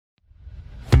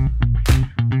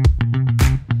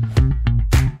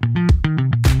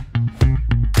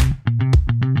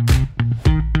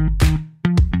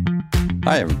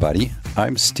Hi, everybody.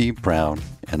 I'm Steve Brown,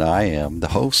 and I am the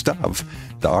host of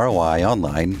the ROI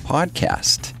Online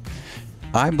podcast.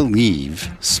 I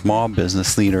believe small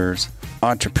business leaders,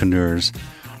 entrepreneurs,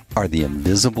 are the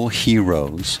invisible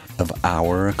heroes of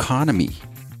our economy.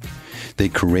 They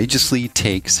courageously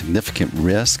take significant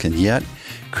risk and yet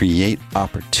create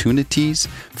opportunities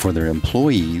for their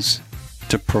employees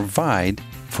to provide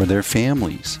for their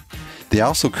families. They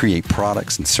also create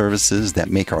products and services that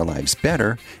make our lives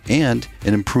better and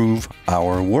improve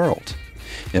our world.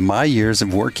 In my years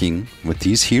of working with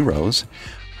these heroes,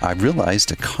 I've realized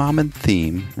a common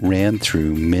theme ran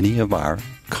through many of our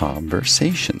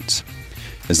conversations.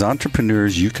 As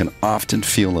entrepreneurs, you can often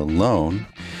feel alone,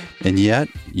 and yet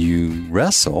you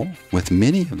wrestle with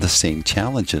many of the same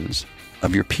challenges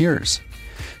of your peers.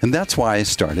 And that's why I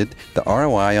started the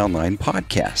ROI Online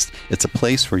podcast. It's a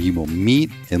place where you will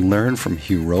meet and learn from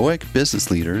heroic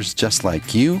business leaders just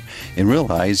like you and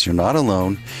realize you're not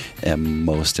alone. And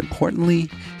most importantly,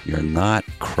 you're not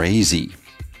crazy.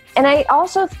 And I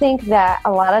also think that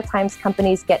a lot of times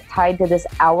companies get tied to this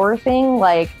hour thing,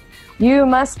 like you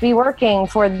must be working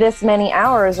for this many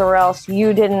hours or else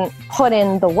you didn't put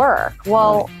in the work.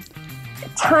 Well,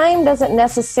 time doesn't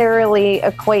necessarily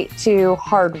equate to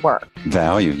hard work.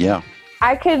 Value, yeah.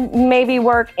 I could maybe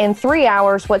work in 3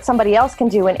 hours what somebody else can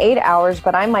do in 8 hours,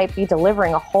 but I might be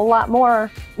delivering a whole lot more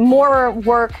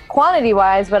work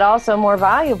quantity-wise, but also more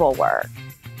valuable work.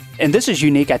 And this is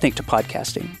unique, I think, to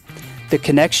podcasting. The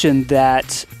connection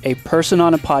that a person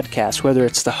on a podcast, whether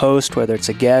it's the host, whether it's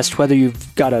a guest, whether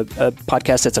you've got a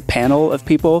podcast that's a panel of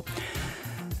people,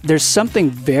 there's something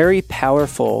very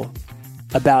powerful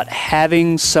about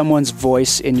having someone's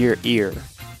voice in your ear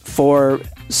for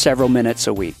several minutes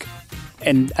a week.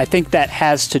 And I think that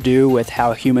has to do with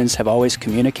how humans have always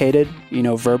communicated,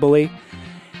 verbally.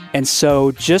 And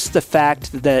so just the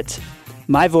fact that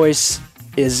my voice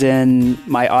is in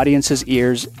my audience's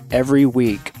ears every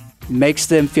week makes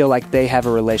them feel like they have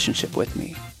a relationship with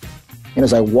me. And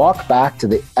as I walk back to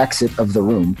the exit of the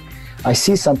room, I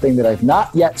see something that I've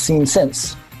not yet seen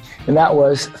since. And that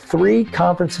was 3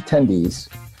 conference attendees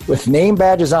with name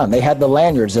badges on. They had the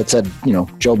lanyards that said,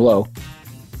 Joe Blow.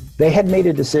 They had made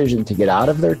a decision to get out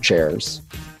of their chairs,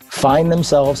 find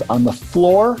themselves on the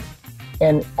floor,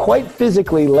 and quite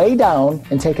physically lay down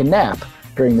and take a nap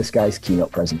during this guy's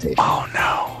keynote presentation. Oh,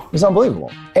 no. It was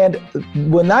unbelievable. And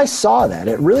when I saw that,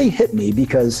 it really hit me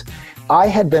because I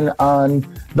had been on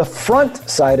the front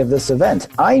side of this event.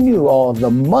 I knew all of the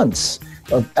months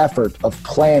of effort, of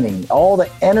planning, all the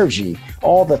energy,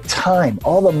 all the time,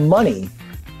 all the money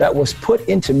that was put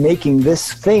into making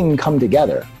this thing come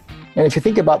together. And if you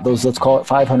think about those, let's call it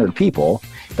 500 people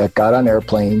that got on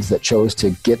airplanes, that chose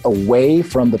to get away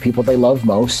from the people they love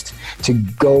most, to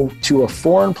go to a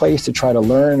foreign place to try to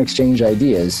learn and exchange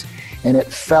ideas, and it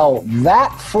fell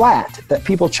that flat that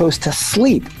people chose to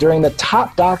sleep during the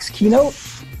top docs keynote,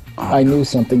 I knew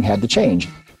something had to change.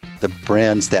 The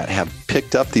brands that have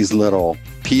picked up these little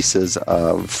pieces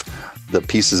of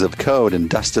code and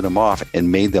dusted them off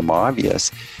and made them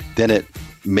obvious, then it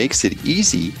makes it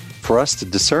easy for us to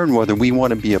discern whether we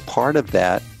want to be a part of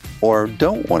that or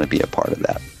don't want to be a part of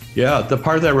that. Yeah, the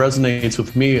part that resonates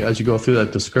with me as you go through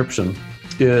that description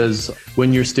is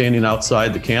when you're standing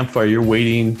outside the campfire, you're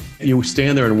waiting, you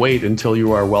stand there and wait until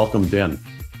you are welcomed in.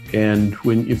 And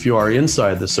if you are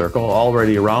inside the circle,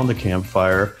 already around the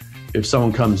campfire, if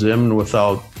someone comes in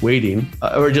without waiting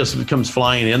or just comes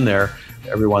flying in there,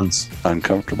 everyone's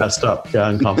uncomfortable, messed up. Yeah,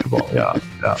 uncomfortable. Yeah.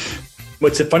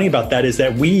 What's funny about that is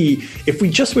that if we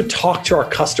just would talk to our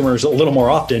customers a little more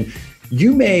often,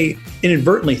 you may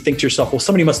inadvertently think to yourself, well,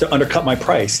 somebody must have undercut my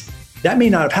price. That may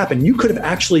not have happened.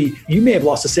 You may have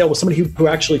lost a sale with somebody who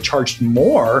actually charged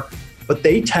more, but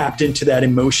they tapped into that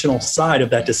emotional side of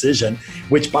that decision,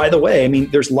 which, by the way,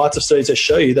 there's lots of studies that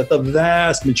show you that the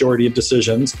vast majority of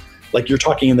decisions, like you're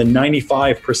talking in the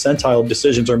 95 percentile of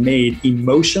decisions, are made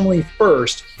emotionally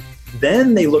first.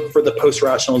 Then they look for the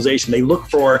post-rationalization. They look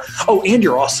for, and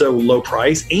you're also low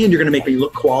price, and you're going to make me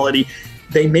look quality.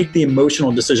 They make the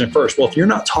emotional decision first. Well, if you're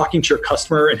not talking to your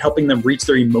customer and helping them reach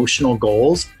their emotional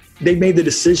goals, they made the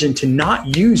decision to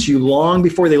not use you long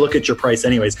before they look at your price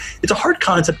anyways. It's a hard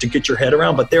concept to get your head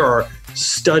around, but there are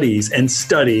studies and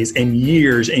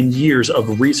years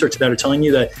of research that are telling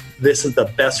you that this is the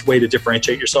best way to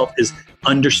differentiate yourself, is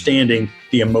understanding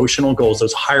the emotional goals,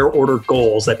 those higher order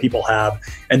goals that people have,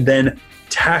 and then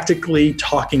tactically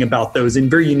talking about those in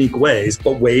very unique ways,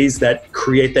 but ways that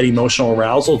create that emotional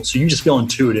arousal. So you just feel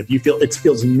intuitive. It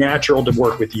feels natural to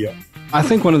work with you. I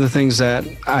think one of the things that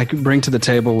I could bring to the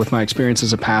table with my experience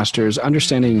as a pastor is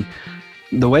understanding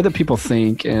the way that people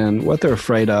think and what they're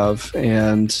afraid of,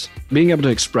 and being able to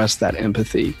express that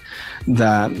empathy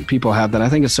that people have, that I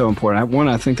think is so important.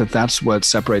 I think that that's what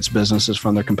separates businesses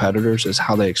from their competitors, is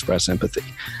how they express empathy.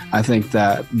 I think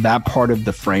that that part of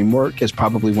the framework is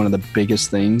probably one of the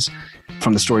biggest things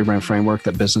from the story brand framework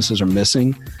that businesses are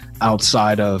missing,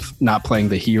 outside of not playing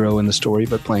the hero in the story,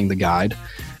 but playing the guide.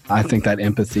 I think that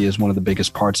empathy is one of the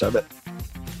biggest parts of it.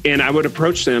 And I would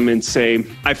approach them and say,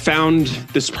 I found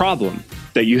this problem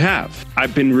that you have.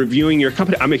 I've been reviewing your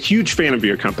company. I'm a huge fan of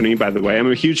your company, by the way.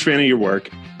 I'm a huge fan of your work,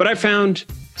 but I found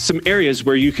some areas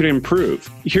where you could improve.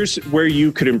 Here's where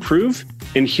you could improve,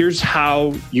 and here's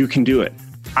how you can do it.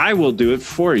 I will do it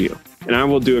for you, and I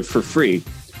will do it for free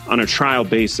on a trial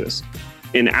basis.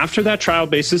 And after that trial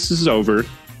basis is over,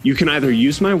 you can either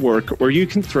use my work or you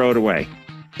can throw it away.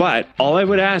 But all I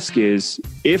would ask is,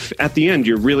 if at the end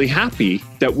you're really happy,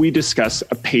 that we discuss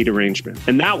a paid arrangement.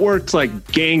 And that worked like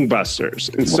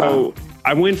gangbusters. And so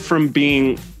I went from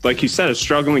being, like you said, a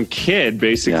struggling kid,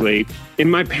 basically,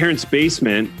 in my parents'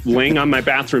 basement, laying on my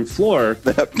bathroom floor.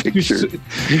 That picture,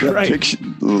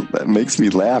 that makes me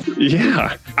laugh.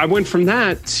 Yeah. I went from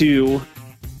that to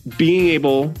being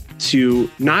able to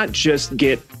not just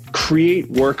create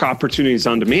work opportunities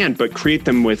on demand, but create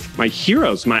them with my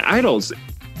heroes, my idols.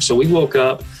 So we woke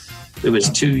up, it was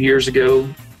 2 years ago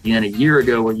and a year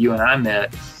ago where you and I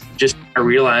met, just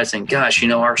realizing, gosh,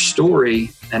 our story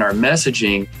and our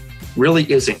messaging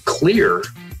really isn't clear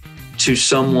to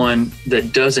someone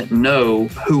that doesn't know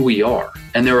who we are.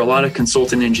 And there were a lot of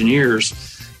consultant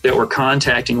engineers that were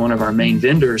contacting one of our main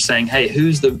vendors saying, hey,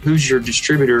 who's your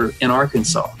distributor in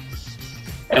Arkansas?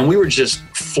 And we were just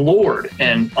floored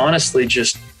and honestly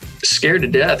just scared to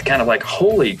death, kind of like,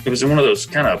 it was one of those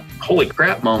kind of holy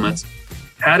crap moments.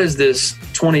 How does this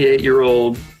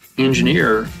 28-year-old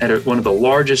engineer at one of the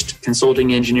largest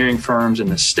consulting engineering firms in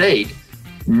the state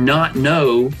not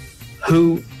know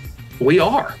who we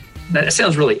are? That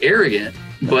sounds really arrogant,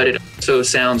 but it also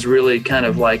sounds really kind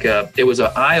of like it was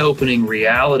an eye-opening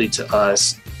reality to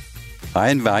us. I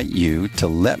invite you to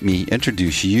let me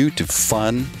introduce you to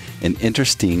fun and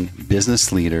interesting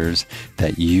business leaders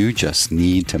that you just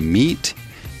need to meet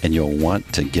and you'll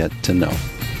want to get to know.